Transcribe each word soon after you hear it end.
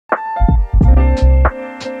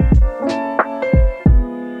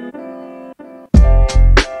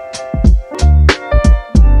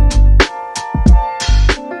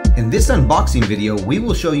In this unboxing video, we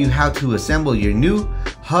will show you how to assemble your new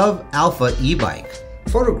HovAlpha e-bike.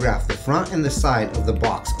 Photograph the front and the side of the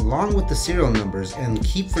box along with the serial numbers and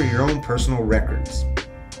keep for your own personal records.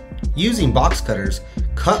 Using box cutters,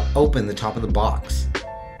 cut open the top of the box.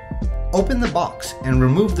 Open the box and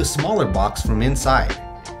remove the smaller box from inside.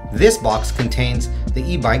 This box contains the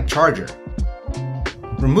e-bike charger.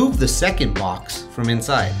 Remove the second box from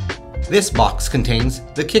inside. This box contains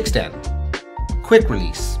the kickstand. Quick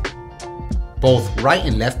release. Both right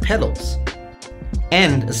and left pedals.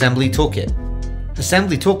 And assembly toolkit.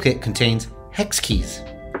 Assembly toolkit contains hex keys,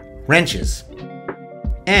 wrenches,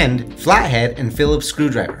 and flathead and Phillips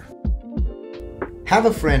screwdriver. Have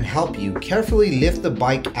a friend help you carefully lift the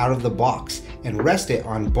bike out of the box and rest it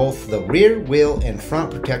on both the rear wheel and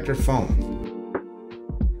front protector foam.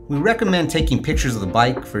 We recommend taking pictures of the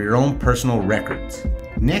bike for your own personal records.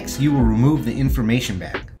 Next, you will remove the information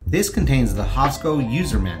bag. This contains the Hovsco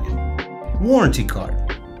user manual, warranty card,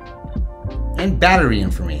 and battery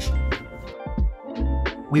information.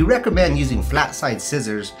 We recommend using flat side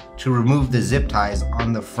scissors to remove the zip ties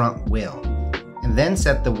on the front wheel, and then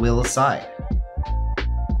set the wheel aside.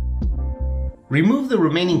 Remove the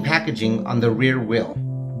remaining packaging on the rear wheel,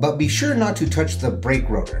 but be sure not to touch the brake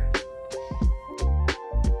rotor.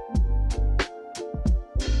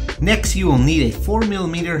 Next, you will need a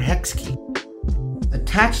 4mm hex key.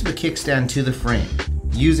 Attach the kickstand to the frame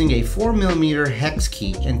using a 4mm hex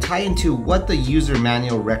key and tie into what the user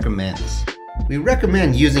manual recommends. We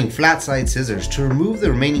recommend using flat side scissors to remove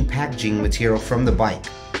the remaining packaging material from the bike.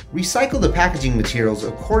 Recycle the packaging materials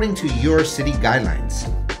according to your city guidelines.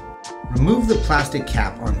 Remove the plastic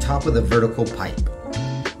cap on top of the vertical pipe.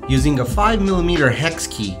 Using a 5mm hex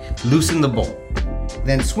key, loosen the bolt.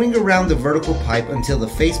 Then swing around the vertical pipe until the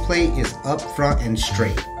faceplate is up front and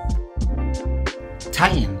straight.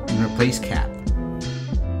 Tighten and replace cap.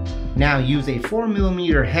 Now use a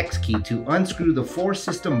 4mm hex key to unscrew the 4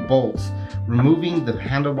 system bolts, removing the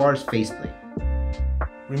handlebar's faceplate.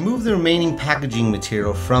 Remove the remaining packaging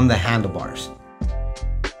material from the handlebars.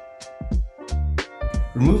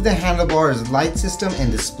 Remove the handlebar's light system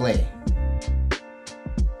and display.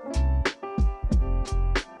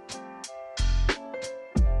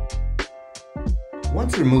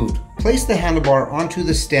 Once removed, place the handlebar onto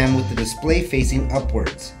the stem with the display facing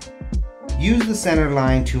upwards. Use the center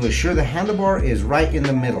line to assure the handlebar is right in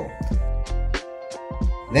the middle.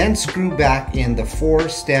 Then screw back in the 4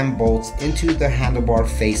 stem bolts into the handlebar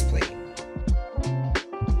faceplate.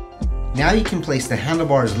 Now you can place the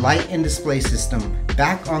handlebar's light and display system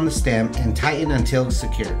back on the stem and tighten until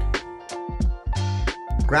secured.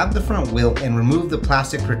 Grab the front wheel and remove the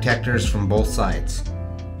plastic protectors from both sides.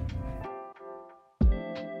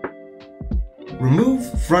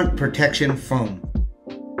 Remove front protection foam.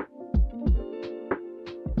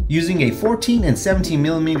 Using a 14 and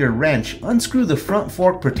 17mm wrench, unscrew the front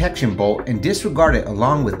fork protection bolt and disregard it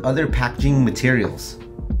along with other packaging materials.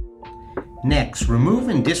 Next, remove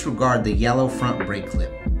and disregard the yellow front brake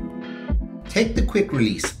clip. Take the quick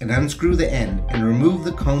release and unscrew the end and remove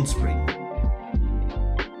the cone spring.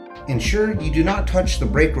 Ensure you do not touch the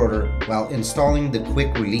brake rotor while installing the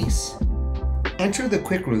quick release. Enter the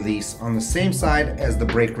quick release on the same side as the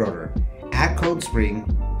brake rotor, add cone spring,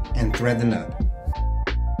 and thread the nut.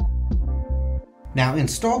 Now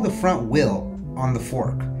install the front wheel on the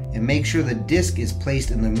fork and make sure the disc is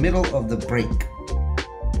placed in the middle of the brake.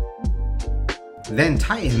 Then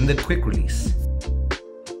tighten the quick release.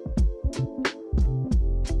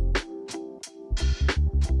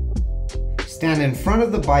 Stand in front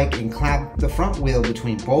of the bike and clamp the front wheel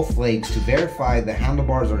between both legs to verify the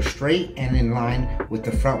handlebars are straight and in line with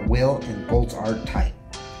the front wheel and bolts are tight.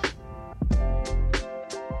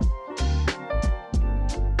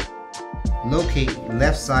 Locate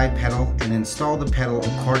left side pedal and install the pedal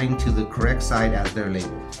according to the correct side as they're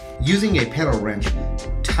labeled. Using a pedal wrench,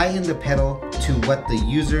 tighten the pedal to what the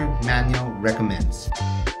user manual recommends.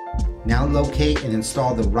 Now locate and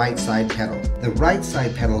install the right side pedal. The right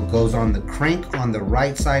side pedal goes on the crank on the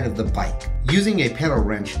right side of the bike. Using a pedal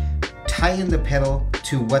wrench, tighten the pedal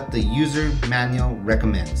to what the user manual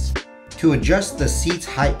recommends. To adjust the seat's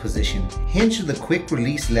height position, hinge the quick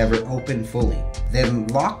release lever open fully, then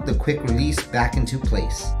lock the quick release back into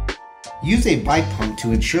place. Use a bike pump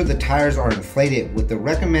to ensure the tires are inflated with the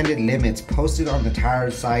recommended limits posted on the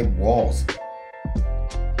tire side walls.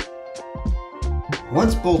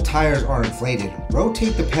 Once both tires are inflated,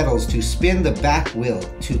 rotate the pedals to spin the back wheel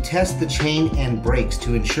to test the chain and brakes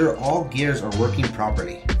to ensure all gears are working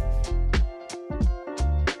properly.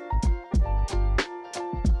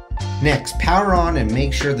 Next, power on and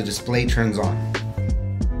make sure the display turns on.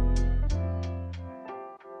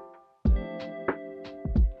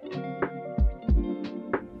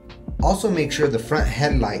 Also make sure the front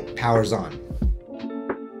headlight powers on.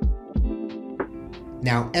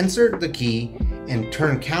 Now insert the key and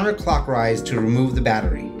turn counterclockwise to remove the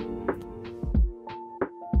battery.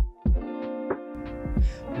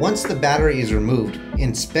 Once the battery is removed,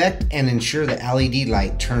 inspect and ensure the LED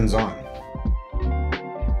light turns on.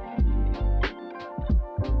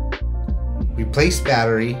 Replace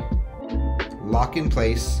battery, lock in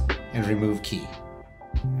place, and remove key.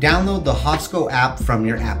 Download the Hovsco app from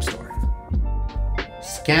your app store.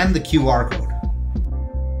 Scan the QR code.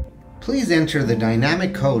 Please enter the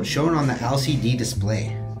dynamic code shown on the LCD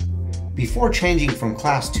display. Before changing from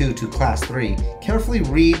Class 2 to Class 3, carefully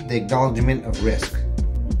read the acknowledgement of risk.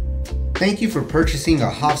 Thank you for purchasing a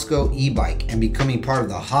Hovsco e-bike and becoming part of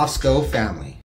the Hovsco family.